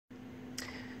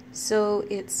So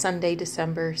it's Sunday,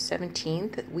 December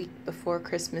 17th, week before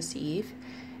Christmas Eve,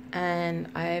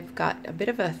 and I've got a bit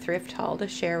of a thrift haul to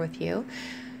share with you.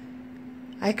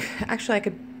 I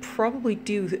could probably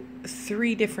do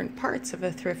 3 different parts of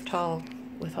a thrift haul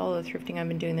with all the thrifting I've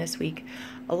been doing this week.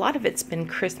 A lot of it's been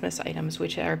Christmas items,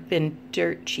 which have been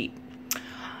dirt cheap.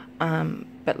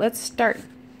 But let's start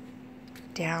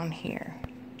down here.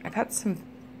 I got some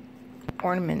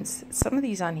ornaments. Some of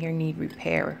these on here need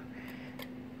repair.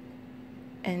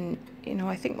 And, you know,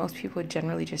 I think most people would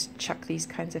generally just chuck these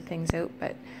kinds of things out,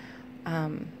 but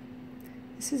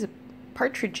this is a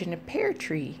partridge in a pear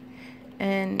tree.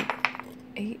 And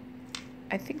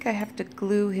I think I have to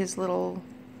glue his little,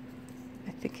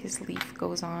 I think his leaf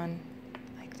goes on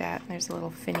like that. And there's a little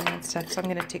finning and stuff, so I'm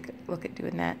going to take a look at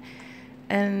doing that.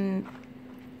 And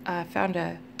I found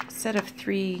a set of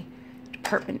 3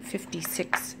 Department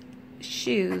 56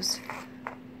 shoes,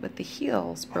 but the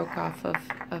heels broke off of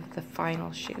the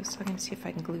final shoe, so I'm going to see if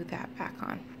I can glue that back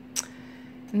on.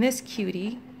 And this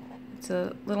cutie, it's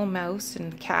a little mouse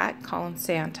and cat, call him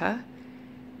Santa,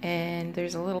 and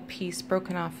there's a little piece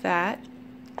broken off that,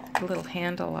 a little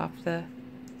handle off the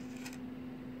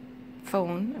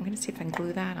phone. I'm going to see if I can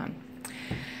glue that on.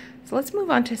 So let's move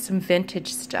on to some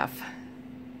vintage stuff.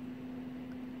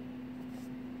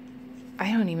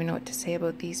 I don't even know what to say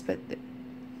about these, but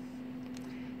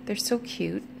they're so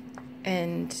cute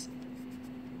and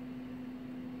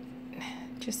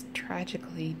just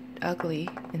tragically ugly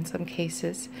in some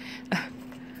cases.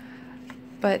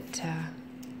 But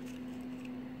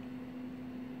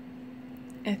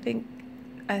I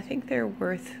think they're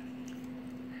worth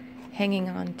hanging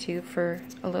on to for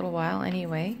a little while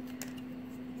anyway.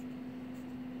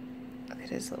 Look at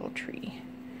his little tree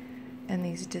and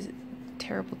these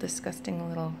terrible, disgusting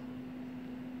little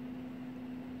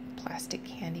plastic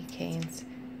candy canes,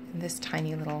 and this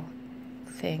tiny little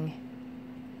thing.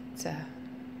 It's a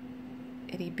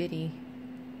itty bitty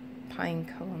pine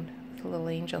cone with a little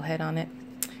angel head on it.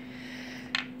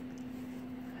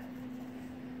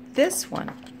 This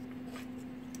one,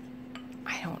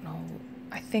 I don't know,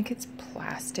 I think it's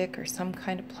plastic or some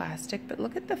kind of plastic, but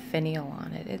look at the finial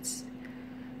on it. It's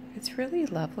really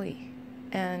lovely,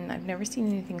 and I've never seen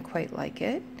anything quite like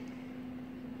it.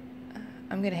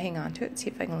 I'm going to hang on to it and see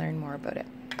if I can learn more about it.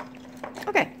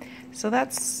 Okay, so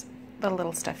that's the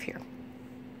little stuff here.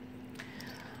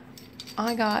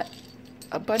 I got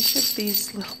a bunch of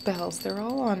these little bells. They're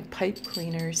all on pipe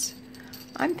cleaners.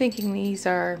 I'm thinking these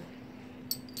are,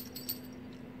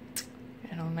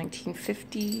 I don't know,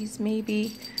 1950s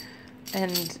maybe.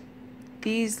 And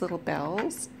these little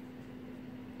bells,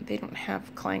 they don't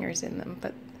have clangers in them,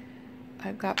 but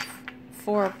I've got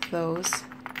 4 of those.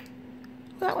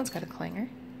 That one's got a clanger.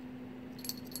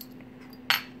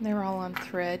 They're all on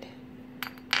thread.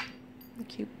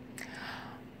 Cute.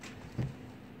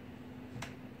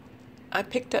 I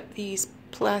picked up these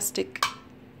plastic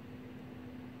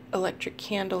electric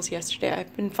candles yesterday.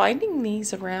 I've been finding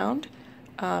these around,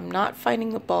 not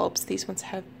finding the bulbs. These ones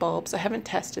have bulbs. I haven't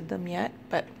tested them yet,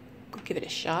 but I'll give it a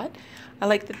shot. I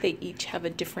like that they each have a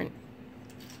different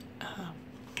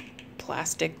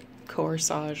plastic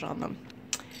corsage on them.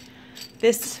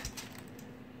 This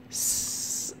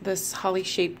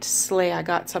holly-shaped sleigh I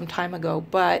got some time ago,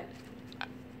 but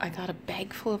I got a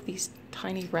bag full of these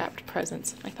tiny wrapped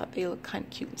presents. I thought they looked kind of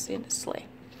cute and Santa's sleigh.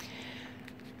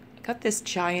 I got this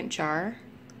giant jar.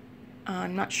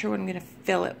 I'm not sure what I'm going to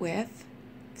fill it with.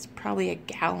 It's probably a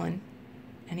gallon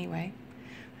anyway.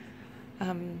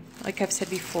 Like I've said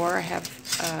before, I have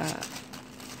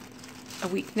a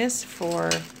weakness for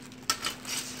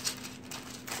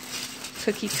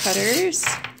cookie cutters,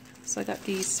 so I got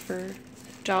these for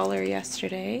 $1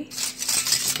 yesterday.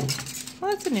 Well,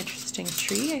 that's an interesting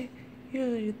tree.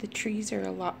 Usually the trees are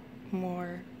a lot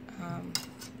more,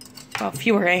 well,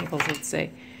 fewer angles, let's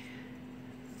say.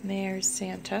 And there's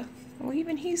Santa. Well,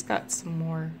 even he's got some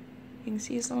more. You can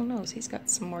see his little nose. He's got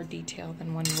some more detail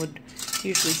than one would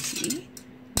usually see.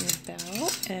 And the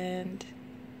bell, and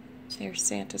there's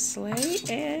Santa's sleigh,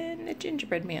 and a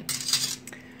gingerbread man.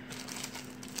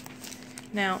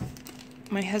 Now,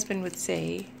 my husband would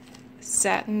say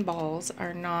satin balls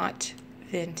are not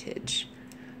vintage,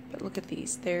 but look at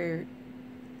these. The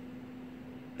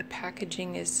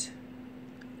packaging is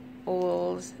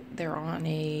old. They're on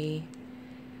a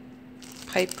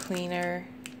pipe cleaner.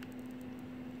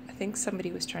 I think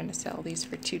somebody was trying to sell these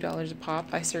for $2 a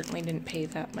pop. I certainly didn't pay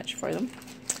that much for them.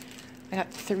 I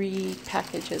got 3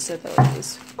 packages of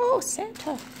those. Oh,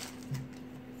 Santa!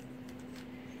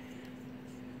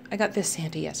 I got this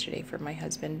Santa yesterday for my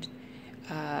husband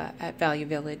at Value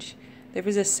Village. There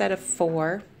was a set of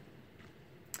 4,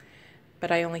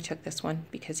 but I only took this one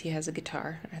because he has a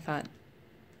guitar. I thought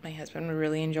my husband would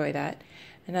really enjoy that.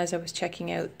 And as I was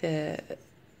checking out, the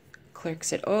clerk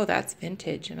said, "Oh, that's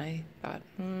vintage." And I thought,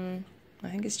 I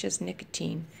think it's just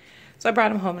nicotine. So I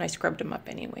brought him home and I scrubbed him up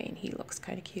anyway, and he looks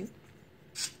kind of cute.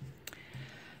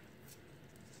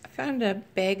 I found a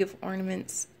bag of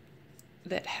ornaments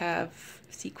that have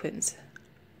sequins.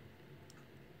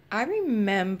 I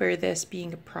remember this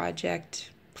being a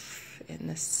project in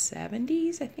the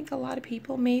 70s. I think a lot of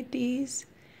people made these.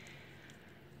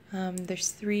 There's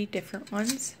 3 different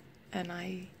ones, and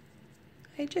I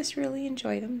just really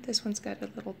enjoy them. This one's got a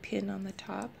little pin on the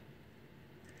top.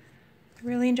 I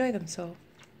really enjoy them, so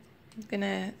I'm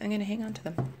gonna hang on to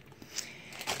them.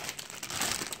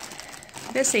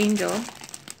 This angel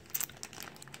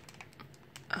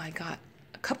I got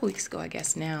a couple weeks ago, I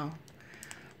guess now.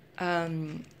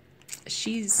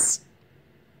 She's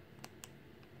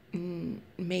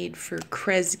made for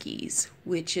Kresge's,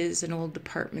 which is an old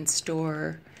department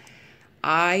store.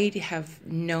 I have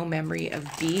no memory of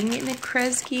being in a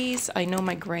Kresge's. I know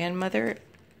my grandmother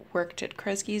worked at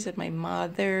Kresge's, and my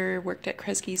mother worked at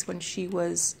Kresge's when she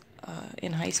was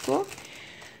in high school.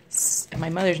 And my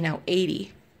mother's now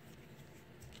 80,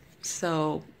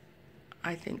 so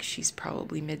I think she's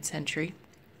probably mid-century.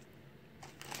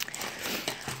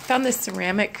 Found this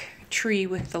ceramic tree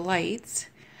with the lights.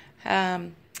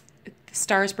 The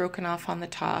star's broken off on the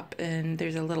top, and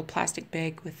there's a little plastic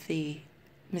bag with the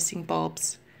missing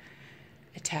bulbs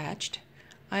attached.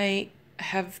 I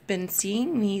have been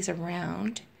seeing these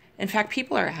around. In fact,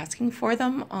 people are asking for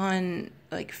them on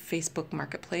like Facebook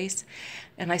Marketplace,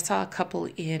 and I saw a couple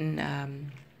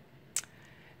in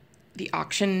the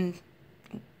auction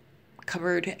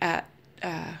cupboard at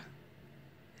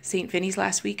St. Vinny's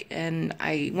last week, and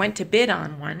I went to bid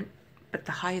on one, but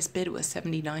the highest bid was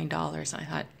 $79. I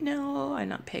thought, no, I'm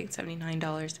not paying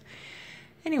 $79.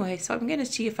 Anyway, so I'm going to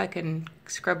see if I can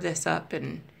scrub this up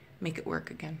and make it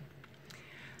work again.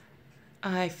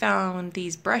 I found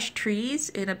these brush trees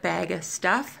in a bag of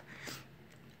stuff.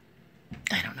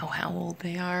 I don't know how old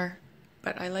they are,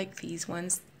 but I like these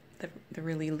ones, the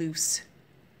really loose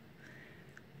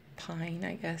pine,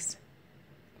 I guess,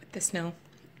 with the snow.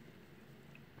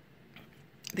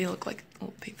 They look like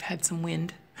they've had some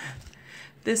wind.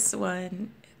 This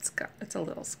one, it's a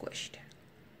little squished.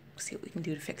 We'll see what we can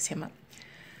do to fix him up.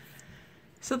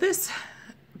 So this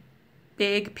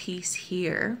big piece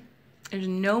here, there's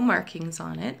no markings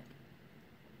on it.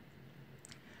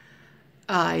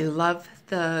 I love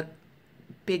the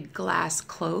big glass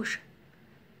cloche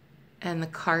and the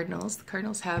cardinals. The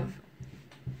cardinals have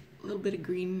a little bit of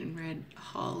green and red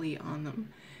holly on them.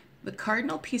 The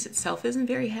cardinal piece itself isn't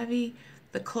very heavy.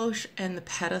 The cloche and the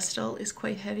pedestal is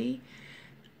quite heavy.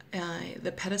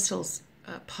 The pedestal's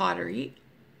pottery,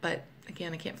 but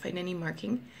again, I can't find any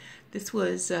marking. This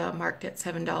was marked at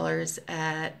 $7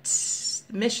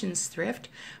 at Missions Thrift,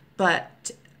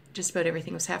 but just about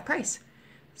everything was half price.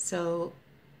 So,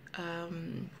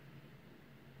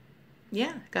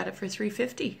 yeah, got it for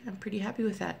 $3.50. I'm pretty happy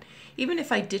with that. Even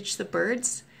if I ditch the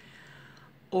birds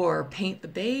or paint the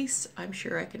base, I'm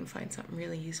sure I can find something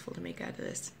really useful to make out of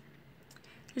this.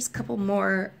 There's a couple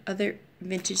more other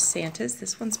vintage Santas.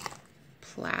 This one's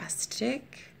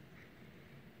plastic.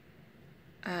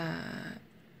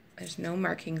 There's no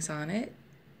markings on it.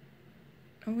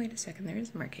 Oh, wait a second, there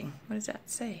is a marking. What does that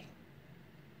say?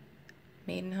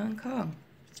 Made in Hong Kong.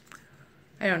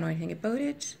 I don't know anything about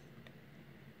it.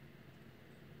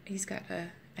 He's got a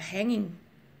hanging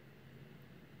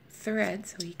thread,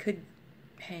 so he could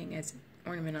hang as an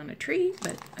ornament on a tree,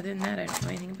 but other than that, I don't know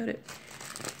anything about it.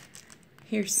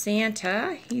 Here's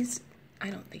Santa. I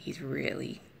don't think he's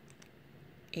really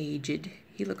aged.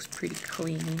 He looks pretty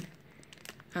clean.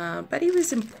 But he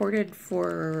was imported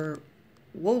for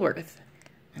Woolworth.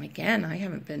 And again, I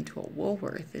haven't been to a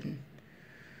Woolworth in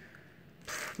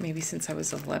maybe since I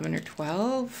was 11 or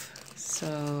 12.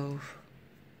 So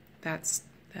that's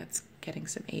getting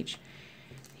some age.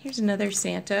 Here's another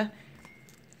Santa.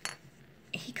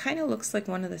 He kind of looks like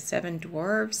one of the 7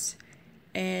 dwarves.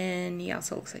 And he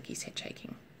also looks like he's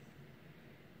hitchhiking.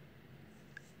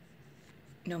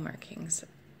 No markings.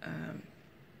 I'm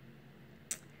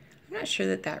not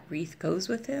sure that wreath goes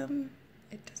with him.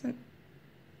 It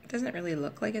doesn't really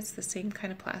look like it's the same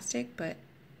kind of plastic, but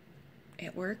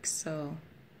it works. So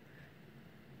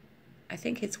I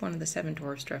think it's one of the 7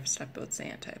 dwarfs dressed up about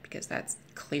Santa, because that's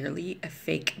clearly a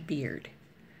fake beard.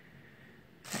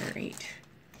 All right.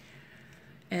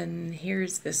 And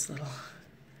here's this little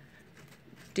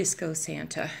disco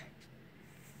Santa.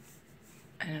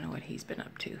 I don't know what he's been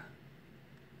up to.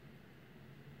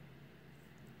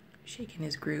 Shaking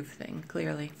his groove thing,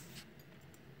 clearly.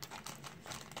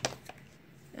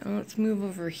 let's move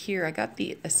over here. I got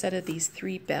a set of these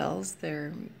 3 bells.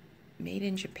 They're made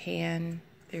in Japan.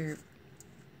 They're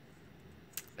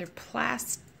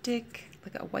plastic,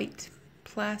 like a white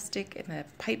plastic, and a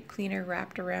pipe cleaner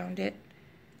wrapped around it.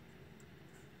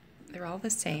 They're all the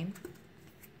same.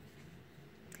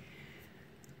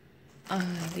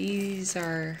 These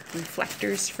are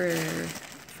reflectors for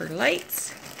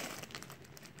lights.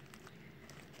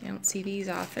 You don't see these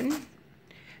often.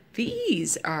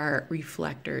 These are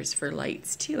reflectors for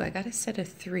lights too. I got a set of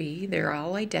 3. They're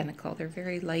all identical. They're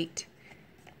very light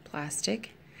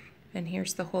plastic. And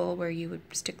here's the hole where you would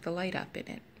stick the light up in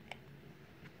it.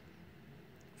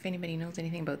 If anybody knows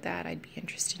anything about that, I'd be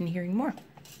interested in hearing more.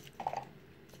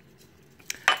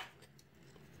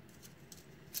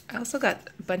 I also got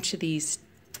a bunch of these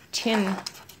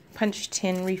punch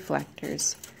tin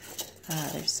reflectors.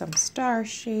 There's some star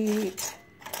shaped,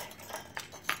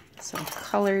 some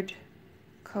colored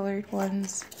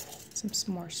ones,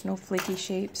 some more snowflakey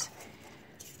shapes.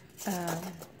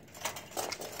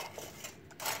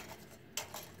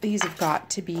 These have got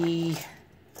to be,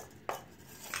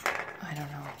 I don't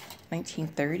know,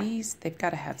 1930s. They've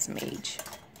got to have some age.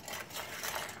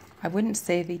 I wouldn't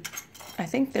say I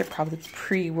think they're probably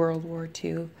pre-World War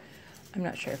II. I'm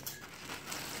not sure.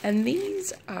 And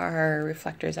these are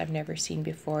reflectors I've never seen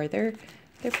before. They're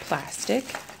plastic.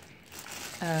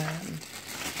 And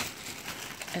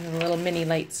the little mini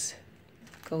lights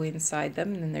go inside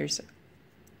them, and then there's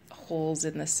holes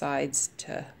in the sides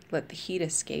to let the heat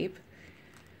escape.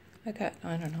 I got,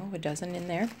 I don't know, a dozen in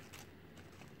there.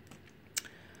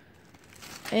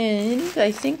 And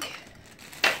I think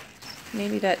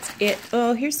maybe that's it.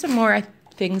 Oh, here's some more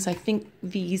things. I think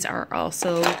these are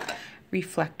also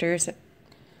reflectors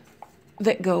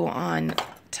that go on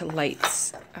to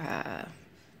lights.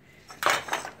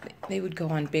 They would go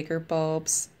on bigger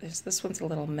bulbs. This one's a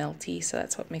little melty, so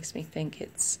that's what makes me think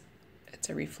it's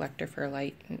a reflector for a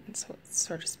light. And so it's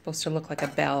sort of supposed to look like a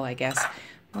bell, I guess.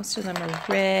 Most of them are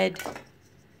red.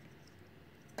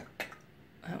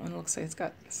 That one looks like it's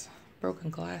got broken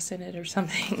glass in it or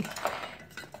something.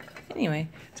 Anyway,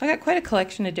 so I got quite a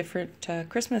collection of different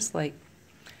Christmas light.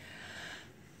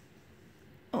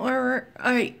 All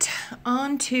right,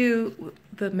 on to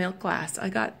the milk glass. I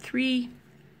got 3,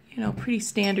 pretty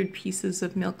standard pieces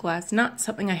of milk glass. Not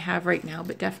something I have right now,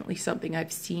 but definitely something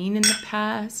I've seen in the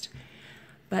past.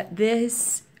 But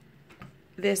this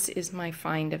is my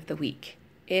find of the week.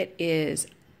 It is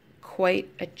quite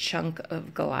a chunk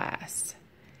of glass.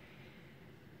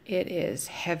 It is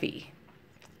heavy.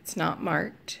 It's not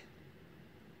marked.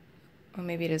 Well,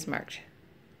 maybe it is marked.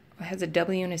 It has a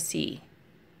W and a C.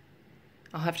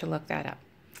 I'll have to look that up.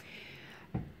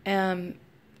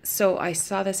 So I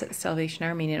saw this at the Salvation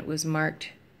Army, and it was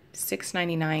marked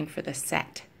 $6.99 for the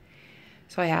set.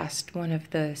 So I asked one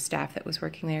of the staff that was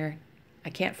working there, I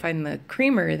can't find the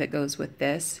creamer that goes with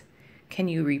this. Can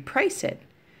you reprice it?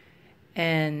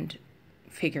 And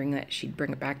figuring that she'd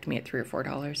bring it back to me at $3 or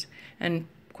 $4, and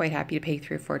quite happy to pay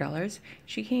 $3 or $4,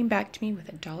 she came back to me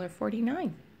with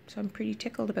 $1.49. So I'm pretty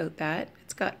tickled about that.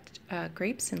 It's got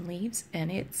grapes and leaves, and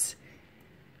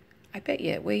I bet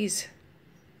you it weighs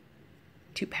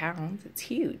 2 pounds. It's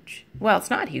huge. Well, it's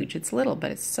not huge, it's little,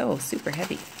 but it's so super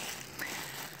heavy.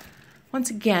 Once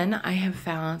again, I have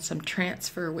found some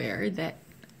transferware that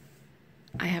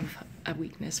I have a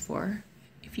weakness for.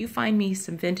 If you find me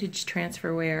some vintage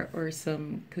transferware or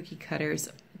some cookie cutters,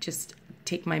 just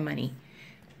take my money.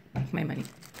 Take my money.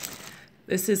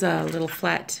 This is a little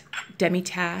flat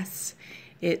demi-tasse.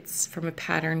 It's from a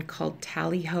pattern called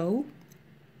Tally-Ho.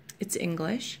 It's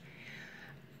English.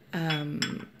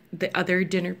 The other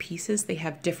dinner pieces, they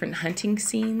have different hunting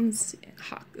scenes,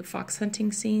 fox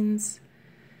hunting scenes.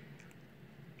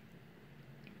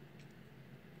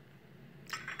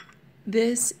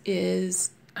 This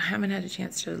is, I haven't had a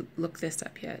chance to look this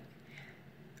up yet.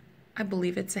 I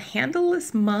believe it's a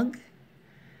handleless mug.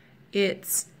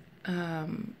 It's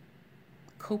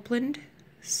Copeland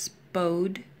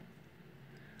Spode.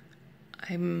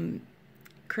 I'm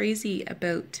crazy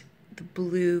about the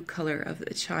blue color of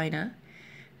the china,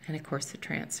 and of course the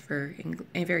transfer,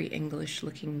 a very English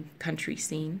looking country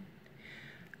scene.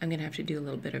 I'm gonna have to do a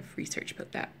little bit of research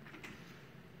about that.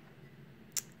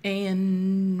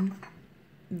 And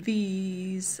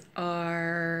these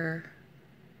are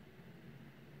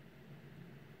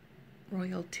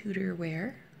Royal Tudor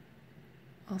ware,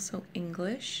 also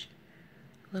English.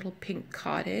 Little pink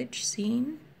cottage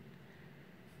scene.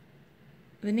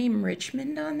 The name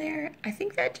Richmond on there, I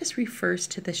think that just refers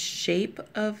to the shape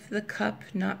of the cup,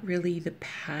 not really the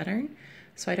pattern.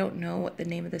 So I don't know what the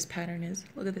name of this pattern is.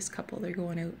 Look at this couple, they're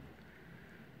going out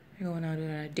on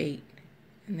a date.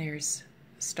 And there's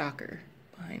Stalker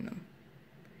behind them.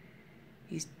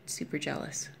 He's super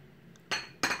jealous.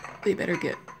 They better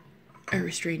get a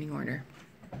restraining order.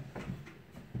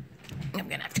 I'm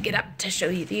gonna have to get up to show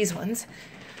you these ones.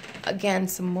 Again,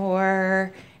 some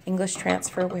more English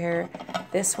transferware.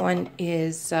 This one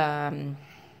is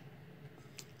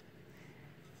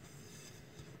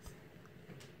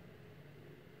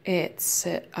it's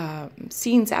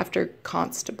Scenes After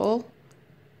Constable.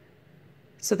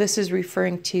 So this is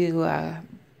referring to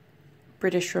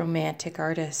British romantic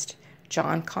artist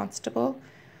John Constable.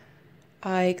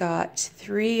 I got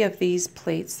 3 of these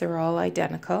plates. They're all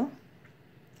identical.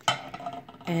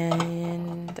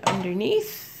 And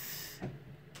underneath,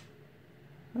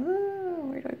 oh,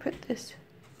 where do I put this?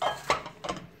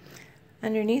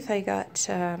 Underneath I got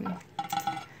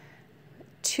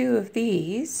 2 of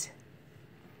these.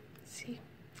 Let's see.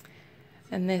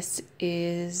 And this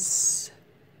is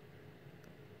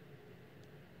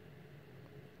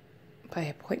by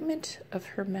appointment of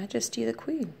Her Majesty the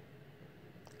Queen.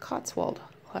 Cotswold.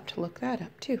 I'll have to look that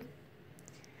up too.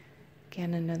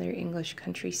 Again, another English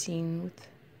country scene with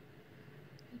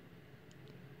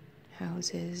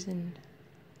houses and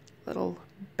little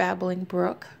babbling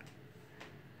brook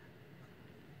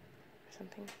or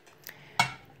something.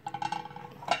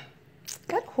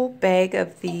 Got a whole bag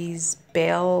of these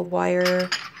bale wire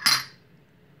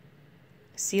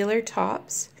sealer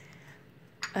tops.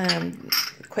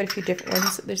 Quite a few different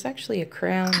ones. There's actually a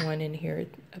crown one in here,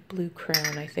 a blue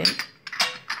crown, I think.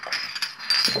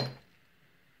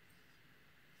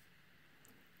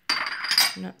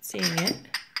 I'm not seeing it.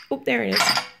 Oh, there it is.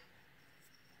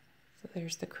 So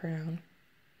there's the crown.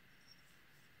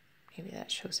 Maybe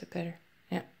that shows it better.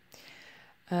 Yeah.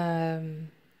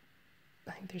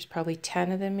 I think there's probably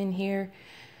 10 of them in here.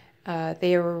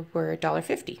 They were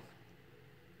 $1.50.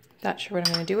 Not sure what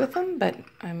I'm going to do with them, but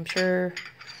I'm sure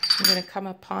I'm going to come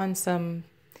upon some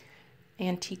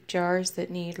antique jars that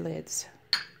need lids.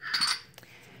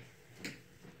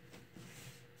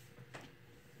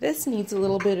 This needs a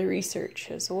little bit of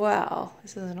research as well.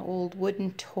 This is an old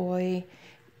wooden toy.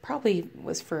 Probably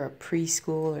was for a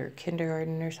preschool or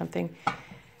kindergarten or something.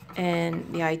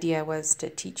 And the idea was to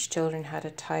teach children how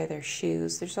to tie their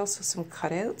shoes. There's also some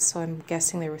cutouts, so I'm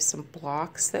guessing there were some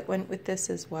blocks that went with this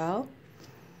as well.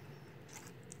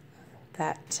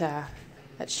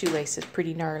 That shoelace is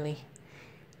pretty gnarly,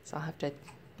 so I'll have to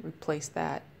replace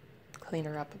that, clean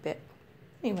her up a bit.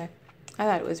 Anyway, I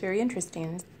thought it was very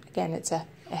interesting. Again, it's a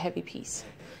heavy piece.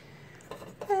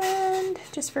 And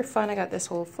just for fun, I got this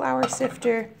whole flour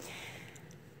sifter.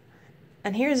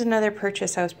 And here's another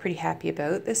purchase I was pretty happy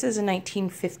about. This is a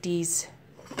 1950s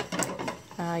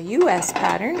U.S.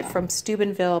 pattern from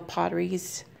Steubenville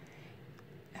Potteries,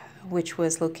 which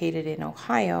was located in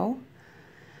Ohio.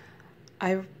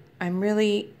 I'm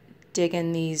really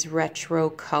digging these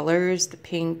retro colors, the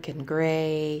pink and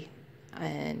gray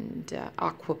and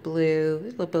aqua blue, a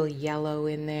little bit of yellow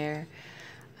in there.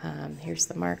 Here's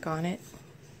the mark on it.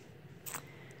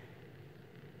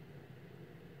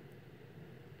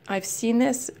 I've seen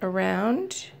this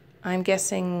around. I'm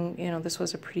guessing, you know, this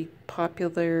was a pretty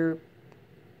popular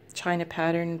China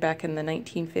pattern back in the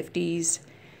 1950s,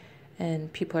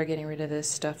 and people are getting rid of this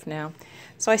stuff now.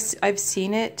 So I've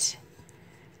seen it.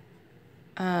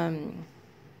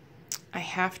 I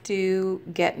have to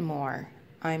get more.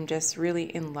 I'm just really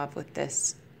in love with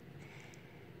this.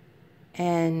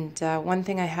 And one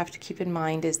thing I have to keep in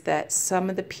mind is that some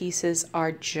of the pieces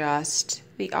are just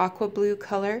the aqua blue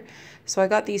color. So I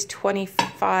got these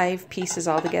 25 pieces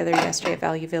all together yesterday at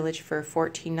Value Village for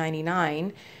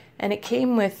 $14.99, and it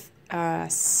came with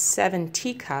 7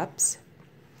 teacups,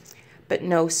 but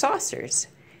no saucers.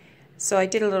 So I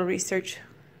did a little research.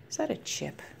 Is that a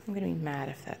chip? I'm going to be mad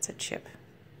if that's a chip.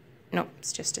 No,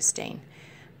 it's just a stain.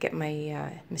 Get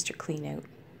my Mr. Clean out,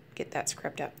 get that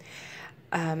scrubbed up.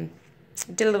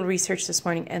 Did a little research this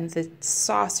morning, and the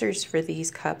saucers for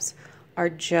these cups are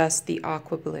just the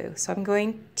aqua blue. So I'm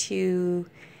going to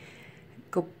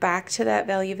go back to that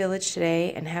Value Village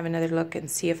today and have another look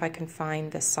and see if I can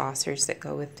find the saucers that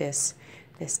go with this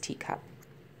teacup.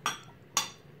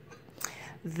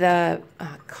 The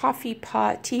coffee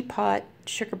pot, teapot,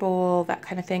 sugar bowl, that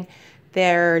kind of thing,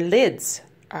 their lids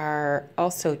are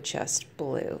also just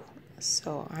blue.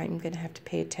 So I'm going to have to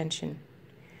pay attention.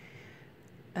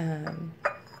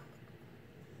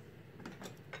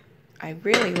 I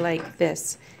really like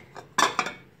this.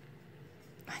 I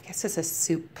guess it's a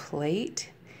soup plate,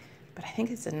 but I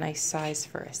think it's a nice size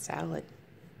for a salad.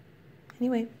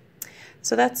 Anyway,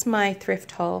 so that's my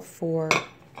thrift haul for,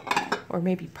 or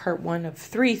maybe part 1 of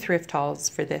 3 thrift hauls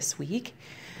for this week.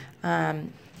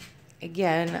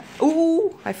 again,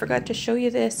 ooh, I forgot to show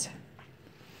you this.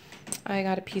 I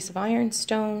got a piece of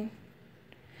ironstone.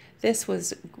 This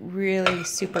was really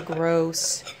super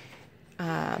gross.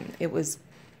 It was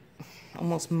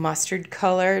almost mustard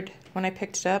colored when I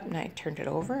picked it up, and I turned it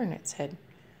over and it said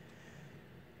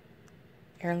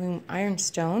heirloom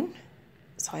ironstone.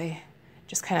 So I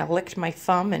just kind of licked my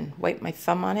thumb and wiped my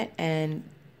thumb on it, and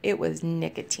it was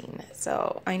nicotine.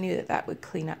 So I knew that that would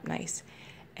clean up nice,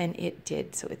 and it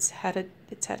did. So it's had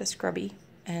a scrubby,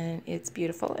 and it's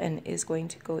beautiful and is going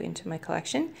to go into my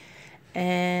collection.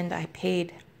 And I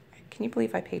paid, can you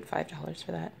believe I paid $5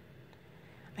 for that?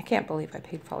 I can't believe I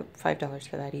paid $5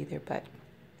 for that either, but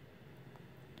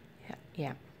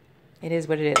yeah, it is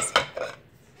what it is.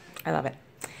 I love it.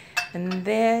 And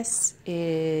this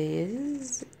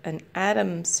is an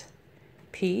Adams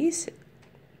piece. It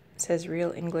says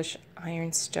Real English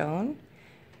Ironstone.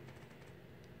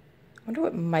 I wonder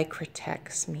what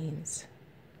microtex means.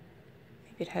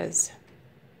 Maybe it has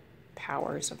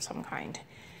powers of some kind.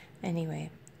 Anyway,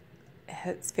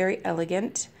 it's very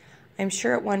elegant. I'm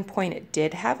sure at one point it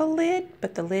did have a lid,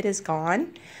 but the lid is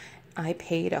gone. I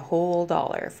paid a whole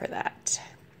 $1 for that.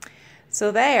 So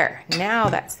there, now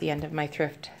that's the end of my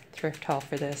thrift haul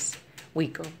for this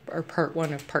week, or part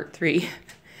 1 of part 3.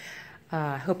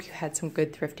 I hope you had some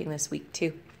good thrifting this week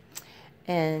too.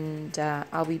 And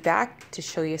I'll be back to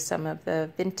show you some of the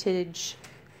vintage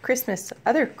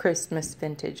other Christmas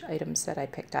vintage items that I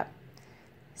picked up.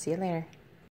 See you later.